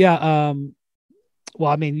 Yeah. Well,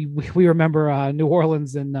 I mean, we remember New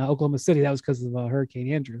Orleans and Oklahoma City. That was because of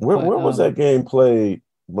Hurricane Andrew. Where was that game played,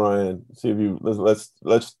 Brian? See if you let's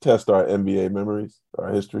test our NBA memories,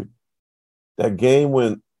 our history. That game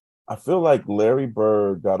when I feel like Larry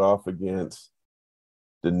Bird got off against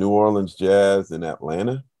the New Orleans Jazz in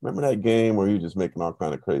Atlanta. Remember that game where he was just making all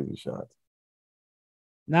kind of crazy shots?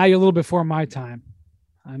 Now you're a little before my time.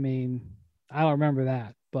 I mean, I don't remember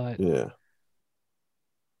that, but yeah.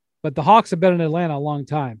 But the Hawks have been in Atlanta a long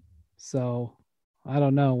time, so I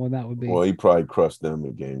don't know when that would be. Well, he probably crushed them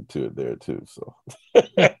in game 2 there too. So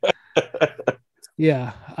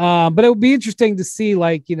yeah, but it would be interesting to see,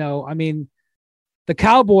 the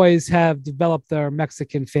Cowboys have developed their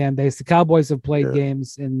Mexican fan base. The Cowboys have played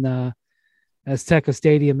games in Azteca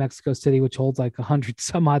Stadium, Mexico City, which holds like 100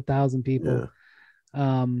 some odd thousand people.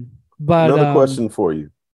 Yeah. But another question for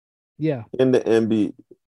you. Yeah. In the NBA,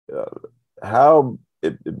 how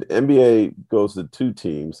if the NBA goes to 2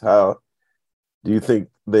 teams, how do you think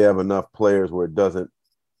they have enough players where it doesn't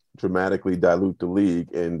dramatically dilute the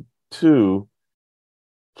league? And 2,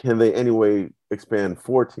 can they anyway expand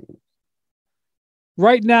 4 teams?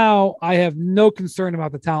 Right now, I have no concern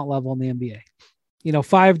about the talent level in the NBA.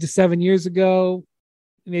 5 to 7 years ago,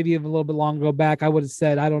 maybe even a little bit longer back, I would have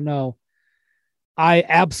said, I don't know. I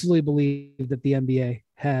absolutely believe that the NBA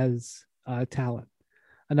has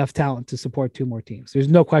enough talent to support 2 more teams. There's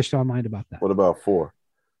no question in my mind about that. What about 4?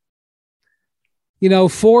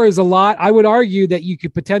 4 is a lot. I would argue that you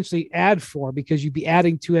could potentially add 4 because you'd be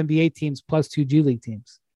adding 2 NBA teams plus 2 G League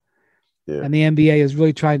teams. Yeah. And the NBA is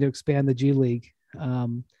really trying to expand the G League.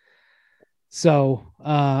 No,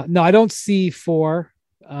 I don't see 4.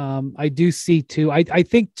 I do see 2. I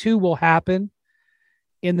think 2 will happen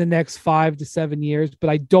in the next 5 to 7 years, but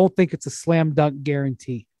I don't think it's a slam dunk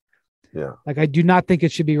guarantee. Yeah. I do not think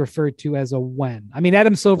it should be referred to as a when. I mean,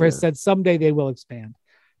 Adam Silver has said someday they will expand.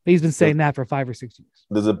 But he's been saying that for 5 or 6 years.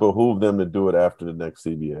 Does it behoove them to do it after the next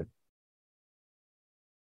CBA?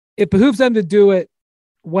 It behooves them to do it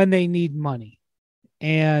when they need money.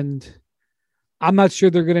 And I'm not sure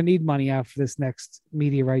they're going to need money after this next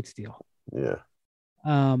media rights deal. Yeah.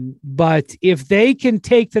 But if they can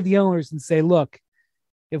take to the owners and say, look,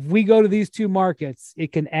 if we go to these 2 markets,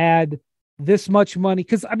 it can add this much money.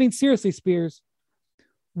 Because, I mean, seriously, Spears,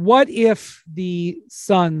 what if the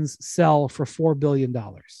Suns sell for $4 billion?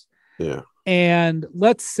 Yeah. And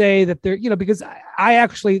let's say that they're, because I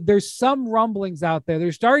actually, there's some rumblings out there.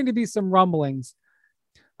 There's starting to be some rumblings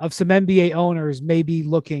of some NBA owners maybe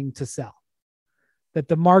looking to sell, that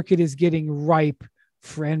the market is getting ripe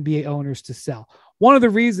for NBA owners to sell. One of the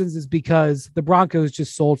reasons is because the Broncos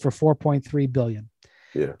just sold for $4.3 billion.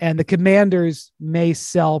 Yeah. And the Commanders may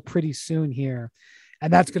sell pretty soon here.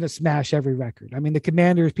 And that's going to smash every record. I mean, the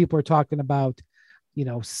Commanders, people are talking about,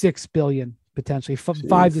 $6 billion, potentially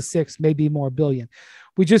 5 to 6, maybe more billion.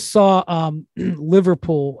 We just saw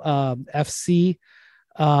Liverpool FC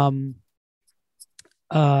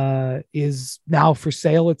is now for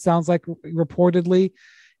sale. It sounds like reportedly,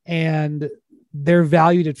 and they're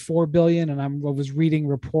valued at $4 billion. And I was reading a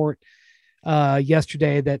report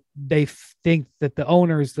yesterday that they think that the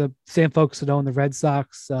owners, the same folks that own the Red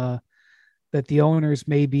Sox, that the owners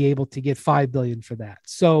may be able to get $5 billion for that.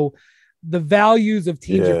 So the values of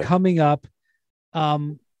teams are coming up.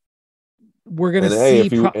 We're going to see.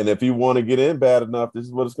 If you want to get in bad enough, this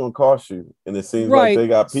is what it's going to cost you. And it seems like they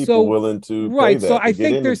got people willing to pay that. So I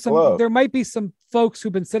think there might be some folks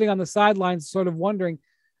who've been sitting on the sidelines sort of wondering,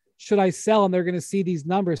 should I sell? And they're going to see these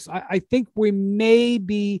numbers. I think we may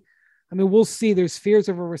be, we'll see. There's fears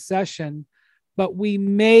of a recession, but we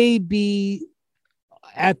may be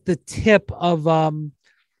at the tip of us.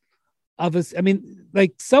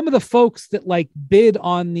 Like some of the folks that bid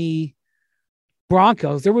on the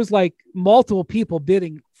Broncos, there was multiple people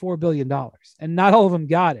bidding $4 billion and not all of them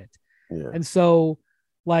got it. Yeah. And so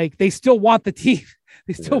like they still want the team.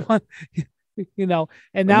 They still want, you know,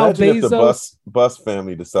 and now Imagine if the Bezos, Bus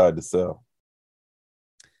family decide to sell.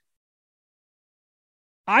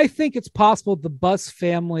 I think it's possible the Bus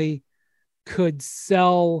family could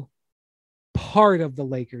sell part of the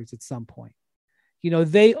Lakers at some point. You know,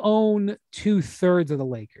 they own 2/3 of the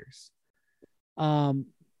Lakers.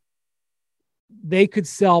 They could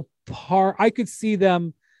sell part. I could see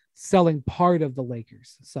them selling part of the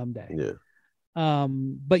Lakers someday. Yeah.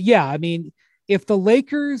 But yeah, I mean, if the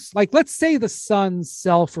Lakers, like, let's say the Suns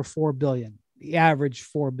sell for $4 billion, the average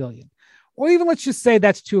 $4 billion, or even let's just say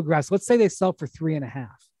that's too aggressive. Let's say they sell for 3.5.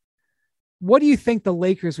 What do you think the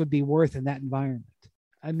Lakers would be worth in that environment?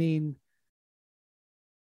 I mean,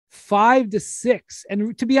 5 to 6.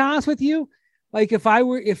 And to be honest with you, like if I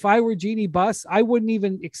were Jeannie Buss, I wouldn't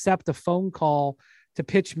even accept a phone call to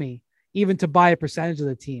pitch me, even to buy a percentage of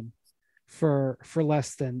the team for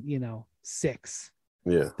less than, 6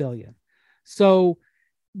 billion. So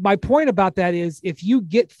my point about that is if you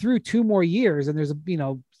get through 2 more years and there's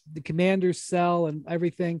the Commanders sell and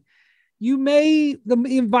everything, the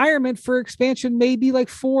environment for expansion may be like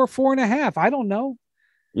 4.5. I don't know.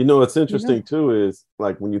 What's interesting too is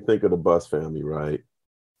like when you think of the Buss family, right?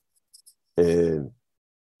 And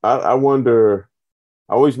I wonder,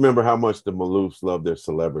 I always remember how much the Maloofs loved their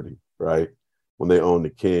celebrity, right? When they owned the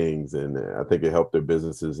Kings, and I think it helped their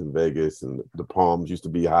businesses in Vegas, and the Palms used to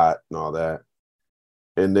be hot and all that.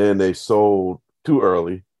 And then they sold too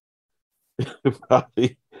early,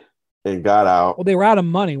 probably, and got out. Well, they were out of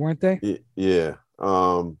money, weren't they? Yeah.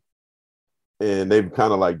 And they've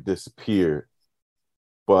kind of like disappeared.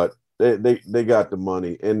 But they got the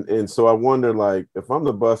money. And so I wonder, like, if I'm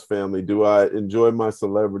the Buss family, do I enjoy my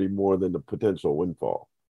celebrity more than the potential windfall?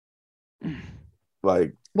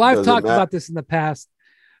 Like, well, I've talked about this in the past.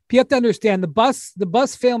 You have to understand the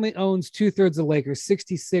Buss family owns 2/3 of the Lakers,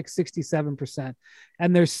 66, 67%.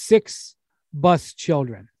 And there's 6 Buss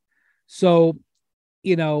children. So,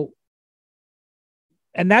 and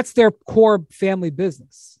that's their core family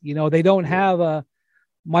business. They don't have a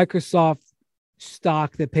Microsoft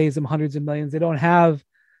stock that pays them hundreds of millions. They don't have,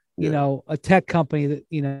 a tech company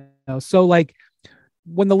that, so like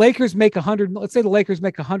when the Lakers make let's say the Lakers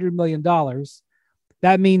make $100 million,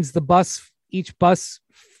 that means each Buss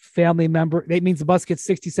family member, that means the Buss gets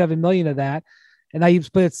 67 million of that. And now you've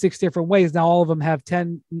split it 6 different ways. Now all of them have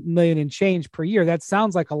 10 million in change per year. That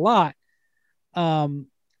sounds like a lot.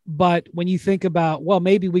 But when you think about, well,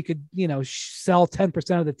 maybe we could, sell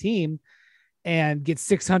 10% of the team and get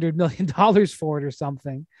 $600 million for it or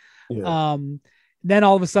something. Yeah. Then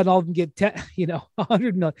all of a sudden, all of them get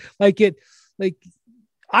 100 million. Like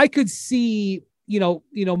I could see,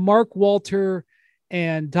 Mark Walter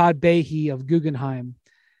and Todd Behe of Guggenheim.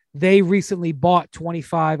 They recently bought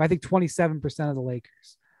 27% of the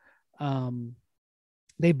Lakers.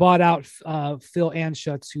 They bought out Phil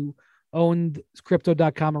Anschutz, who owned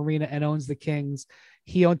Crypto.com Arena and owns the Kings.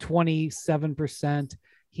 He owned 27%.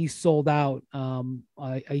 He sold out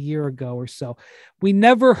a year ago or so. We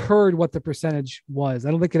never heard what the percentage was.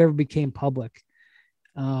 I don't think it ever became public,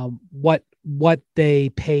 what they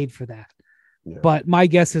paid for that. Yeah. But my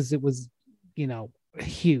guess is it was,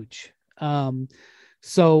 huge.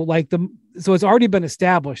 So it's already been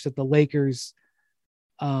established that the Lakers,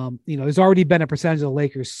 there's already been a percentage of the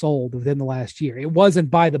Lakers sold within the last year. It wasn't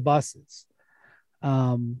by the Busses.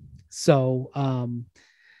 So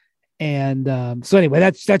anyway,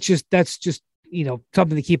 that's just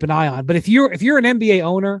something to keep an eye on. But if you're an NBA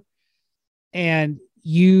owner and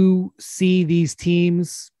you see these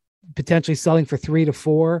teams potentially selling for 3 to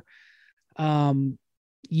 4,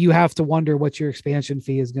 you have to wonder what your expansion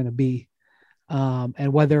fee is going to be,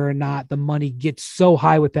 and whether or not the money gets so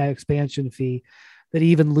high with that expansion fee that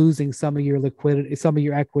even losing some of your liquidity, some of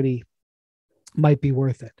your equity, might be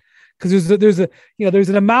worth it. Because there's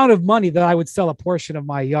an amount of money that I would sell a portion of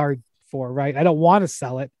my yard for, right? I don't want to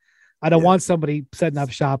sell it. I don't want somebody setting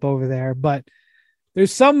up shop over there, but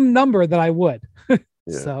there's some number that I would.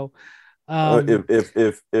 So, let's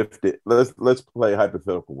play a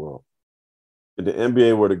hypothetical world. If the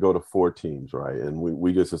NBA were to go to 4 teams, right, and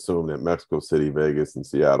we just assume that Mexico City, Vegas, and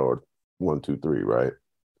Seattle are 1, 2, 3, right?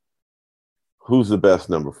 Who's the best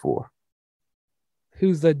number 4?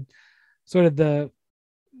 Who's the sort of the,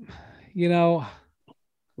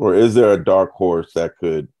 or is there a dark horse that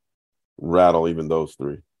could rattle even those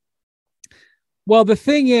 3? Well, the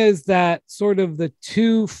thing is that sort of the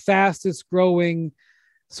 2 fastest growing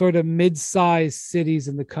sort of mid-sized cities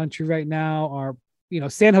in the country right now are,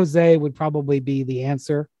 San Jose would probably be the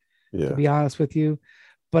answer, to be honest with you.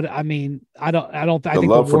 But I mean, I think the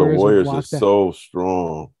love for the Warriors is so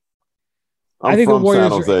strong. I think from the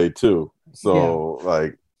Warriors San Jose too. So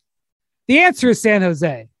like the answer is San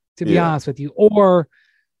Jose, to be honest with you, or,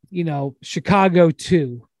 Chicago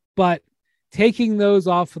too. But taking those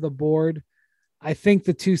off of the board, I think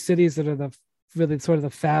the two cities that are the really sort of the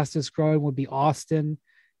fastest growing would be Austin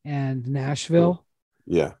and Nashville.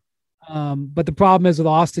 Yeah. But the problem is with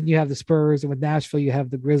Austin, you have the Spurs, and with Nashville, you have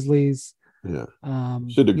the Grizzlies. Yeah.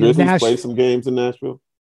 Should the Grizzlies play some games in Nashville?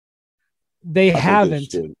 They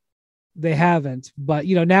haven't. They haven't. But,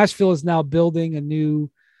 Nashville is now building a new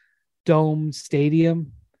dome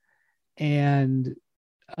stadium and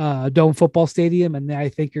dome football stadium. And I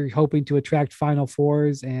think you're hoping to attract Final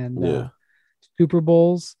Fours and Super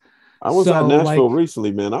Bowls. I was at Nashville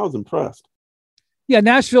recently, man. I was impressed. Yeah,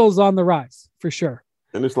 Nashville is on the rise for sure.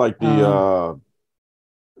 And it's like the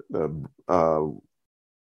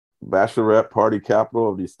bachelorette party capital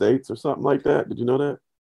of the States or something like that. Did you know that?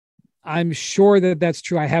 I'm sure that that's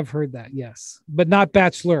true. I have heard that, yes. But not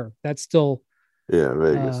Bachelor. That's still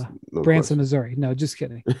Vegas. Branson, Missouri. No, just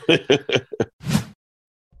kidding.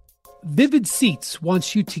 Vivid Seats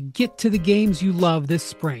wants you to get to the games you love this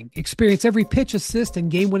spring. Experience every pitch, assist, and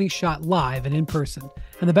game-winning shot live and in person.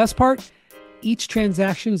 And the best part? Each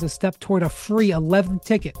transaction is a step toward a free 11th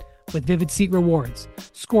ticket with Vivid Seat Rewards.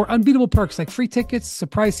 Score unbeatable perks like free tickets,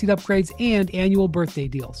 surprise seat upgrades, and annual birthday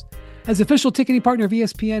deals. As official ticketing partner of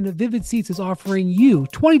ESPN, Vivid Seats is offering you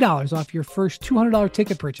 $20 off your first $200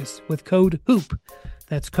 ticket purchase with code HOOP.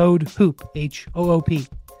 That's code HOOP, H-O-O-P.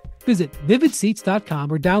 Visit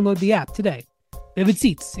vividseats.com or download the app today. Vivid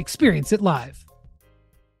Seats, experience it live.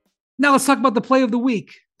 Now let's talk about the play of the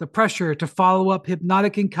week. The pressure to follow up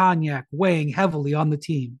Hypnotic and Cognac weighing heavily on the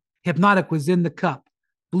team. Hypnotic was in the cup,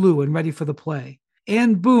 blue and ready for the play.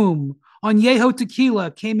 And boom, Añejo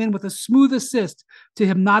Tequila came in with a smooth assist to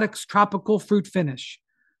Hypnotic's tropical fruit finish.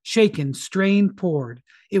 Shaken, strained, poured.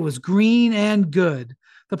 It was green and good.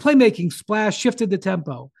 The playmaking splash shifted the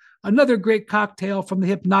tempo. Another great cocktail from the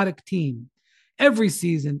Hypnotic team. Every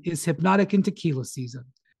season is Hypnotic and Tequila season.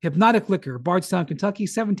 Hypnotic Liquor, Bardstown, Kentucky,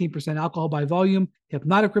 17% alcohol by volume.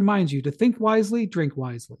 Hypnotic reminds you to think wisely, drink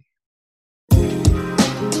wisely.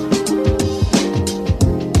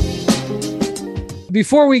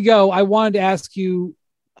 Before we go, I wanted to ask you,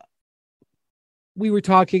 we were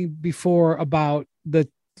talking before about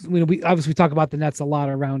we obviously talk about the Nets a lot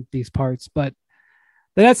around these parts, but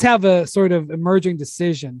the Nets have a sort of emerging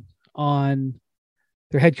decision on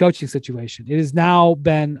their head coaching situation. It has now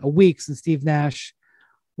been a week since Steve Nash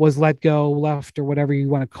was let go, left, or whatever you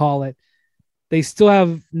want to call it. They still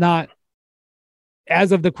have not,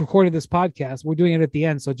 as of the recording of this podcast, we're doing it at the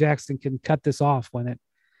end so Jackson can cut this off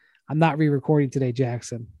I'm not re-recording today,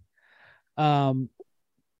 Jackson. As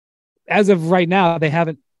of right now, they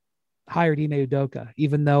haven't hired Ime Udoka,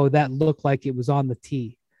 even though that looked like it was on the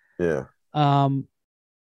tee. Yeah.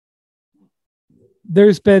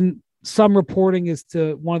 There's been some reporting as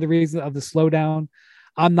to one of the reasons of the slowdown.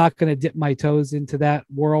 I'm not going to dip my toes into that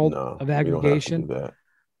world of aggregation, but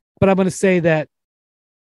I'm going to say that,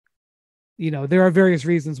 there are various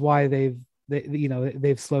reasons why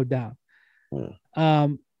they've slowed down. Yeah.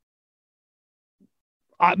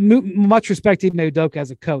 Much respect to Ime Udoka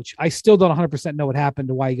as a coach. I still don't 100% know what happened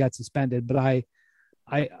to why he got suspended, but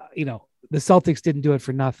the Celtics didn't do it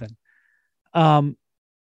for nothing.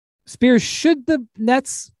 Spears, should the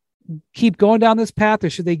Nets keep going down this path, or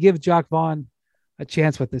should they give Jacque Vaughn a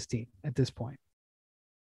chance with this team at this point?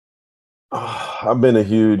 I've been a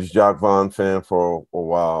huge Jacque Vaughn fan for a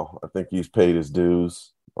while. I think he's paid his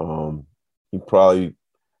dues. He probably,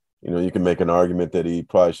 you can make an argument that he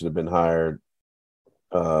probably should have been hired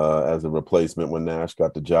as a replacement when Nash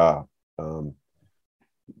got the job.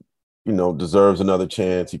 Deserves another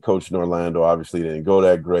chance. He coached in Orlando. Obviously, didn't go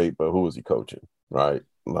that great, but who was he coaching, right?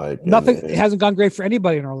 Like nothing. It hasn't gone great for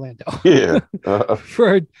anybody in Orlando. Yeah.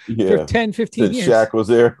 For 10, 15 Since years. Shaq was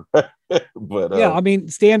there. But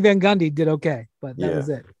Stan Van Gundy did okay, but that was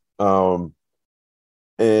it.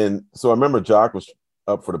 And so I remember Jacque was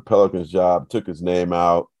up for the Pelicans job, took his name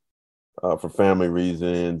out for family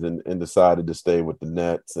reasons and decided to stay with the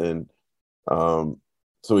Nets. And so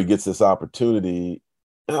he gets this opportunity.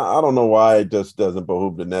 I don't know why it just doesn't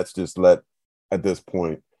behoove the Nets just let, at this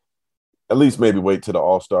point, at least maybe wait till the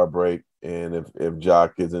All-Star break. And if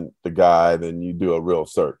Jacque isn't the guy, then you do a real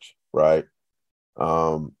search, right?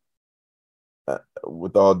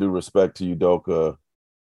 With all due respect to Udoka,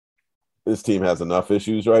 this team has enough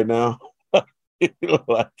issues right now.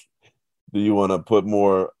 Do you want to put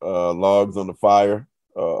more logs on the fire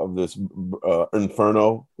of this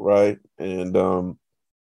inferno, right? And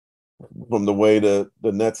from the way the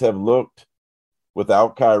Nets have looked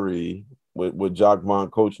without Kyrie, with Jacques Vaughn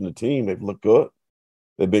coaching the team, they've looked good.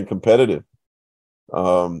 They've been competitive.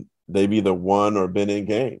 They've either won or been in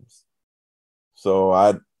games. So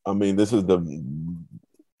I mean, this is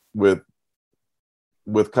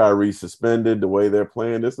with Kyrie suspended, the way they're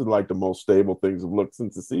playing, this is like the most stable things have looked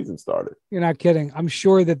since the season started. You're not kidding. I'm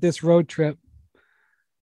sure that this road trip,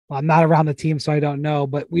 well, I'm not around the team, so I don't know,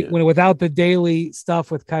 but when without the daily stuff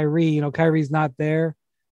with Kyrie, Kyrie's not there.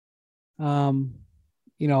 They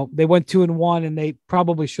went 2-1 and they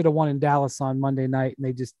probably should have won in Dallas on Monday night. And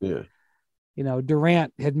they just,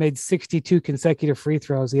 Durant had made 62 consecutive free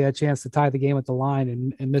throws. He had a chance to tie the game at the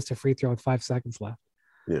line and missed a free throw with 5 seconds left.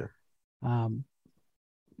 Yeah.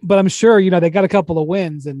 But I'm sure, they got a couple of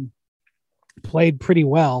wins and played pretty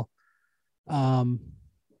well. But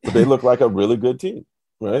they look like a really good team,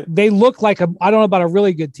 right? They look like I don't know about a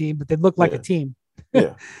really good team, but they look like a team.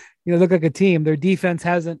 Yeah. Look like a team. Their defense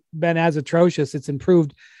hasn't been as atrocious. It's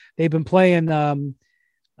improved. They've been playing Yuta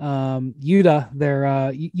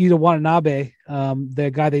Watanabe,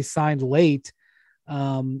 the guy they signed late,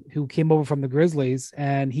 who came over from the Grizzlies,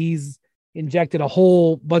 and he's injected a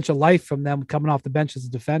whole bunch of life from them coming off the bench as a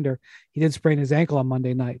defender. He did sprain his ankle on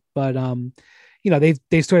Monday night, but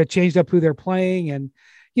they sort of changed up who they're playing, and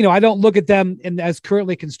I don't look at them as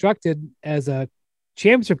currently constructed as a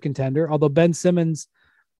championship contender, although Ben Simmons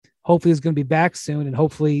hopefully is going to be back soon and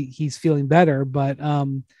hopefully he's feeling better. But I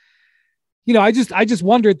just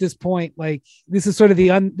wonder at this point, like, this is sort of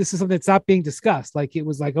this is something that's not being discussed. Like, it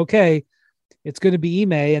was like, okay, it's going to be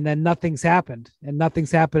Ime, and then nothing's happened. And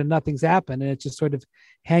it's just sort of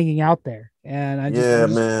hanging out there. And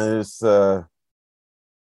man, it's give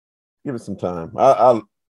it some time.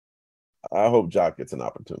 I hope Jock gets an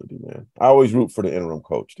opportunity, man. I always root for the interim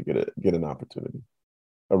coach to get an opportunity,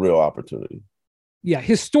 a real opportunity. Yeah,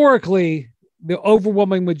 historically, the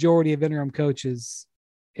overwhelming majority of interim coaches,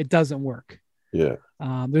 it doesn't work. Yeah.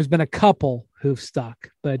 There's been a couple who've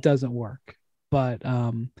stuck, but it doesn't work. But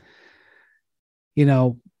one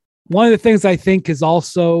of the things I think is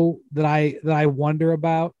also that I wonder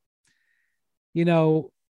about,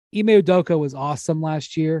 Ime Udoka was awesome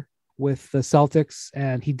last year with the Celtics,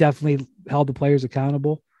 and he definitely held the players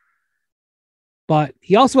accountable. But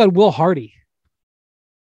he also had Will Hardy.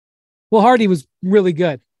 Will Hardy was really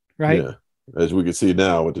good, right? Yeah, as we can see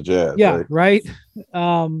now with the Jazz. Yeah, right.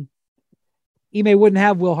 Ime wouldn't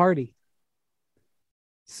have Will Hardy.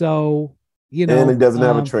 So, and he doesn't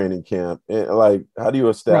have a training camp. And, like, how do you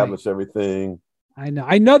establish everything? I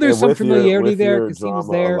know there's some familiarity there because he was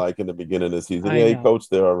there. Like in the beginning of the season. He coached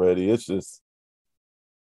there already. It's just,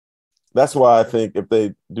 that's why I think if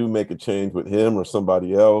they do make a change with him or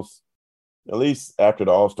somebody else, at least after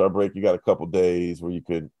the All-Star break, you got a couple days where you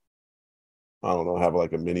could, I don't know, have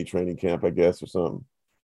like a mini training camp, I guess, or something.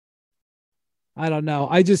 I don't know.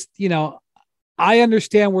 I just, I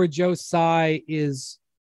understand where Joe Tsai is.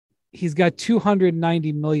 He's got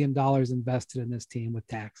 $290 million invested in this team with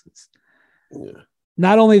taxes. Yeah.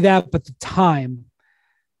 Not only that, but the time,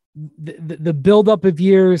 the buildup of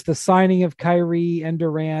years, the signing of Kyrie and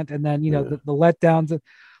Durant, and then, the letdowns.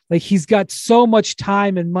 Like, he's got so much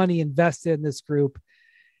time and money invested in this group.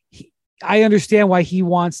 I understand why he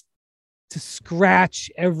wants to scratch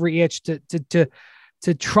every itch,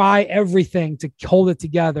 to try everything to hold it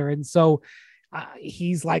together. And so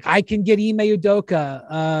he's like, I can get Ime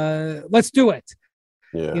Udoka. Let's do it.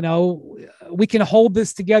 Yeah. We can hold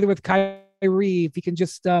this together with Kyrie. If he can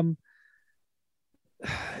just, we'll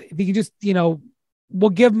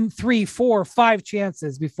give him 3, 4, 5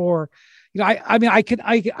 chances before, I mean, I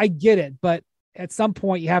get it, but at some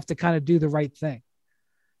point you have to kind of do the right thing.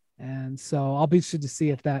 And so I'll be interested to see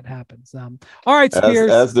if that happens. All right,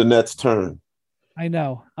 Spears. As the Nets turn. I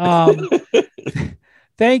know.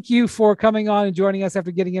 Thank you for coming on and joining us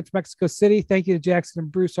after getting in from Mexico City. Thank you to Jackson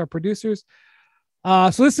and Bruce, our producers.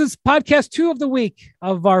 So this is podcast 2 of the week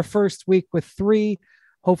of our first week with 3.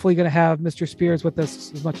 Hopefully going to have Mr. Spears with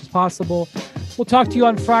us as much as possible. We'll talk to you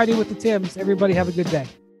on Friday with the Tims. Everybody have a good day.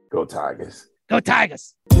 Go Tigers. Go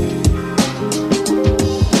Tigers.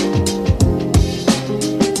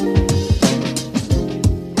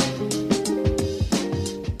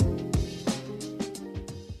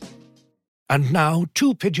 And now,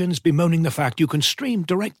 2 pigeons bemoaning the fact you can stream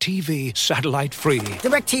DirecTV satellite-free.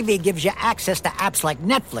 DirecTV gives you access to apps like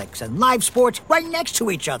Netflix and live sports right next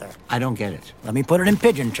to each other. I don't get it. Let me put it in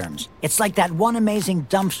pigeon terms. It's like that one amazing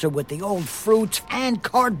dumpster with the old fruits and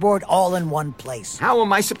cardboard all in one place. How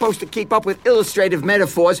am I supposed to keep up with illustrative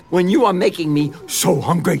metaphors when you are making me so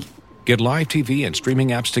hungry? Get live TV and streaming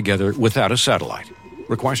apps together without a satellite.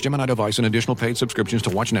 Requires Gemini device and additional paid subscriptions to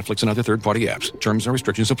watch Netflix and other third-party apps. Terms and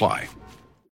restrictions apply.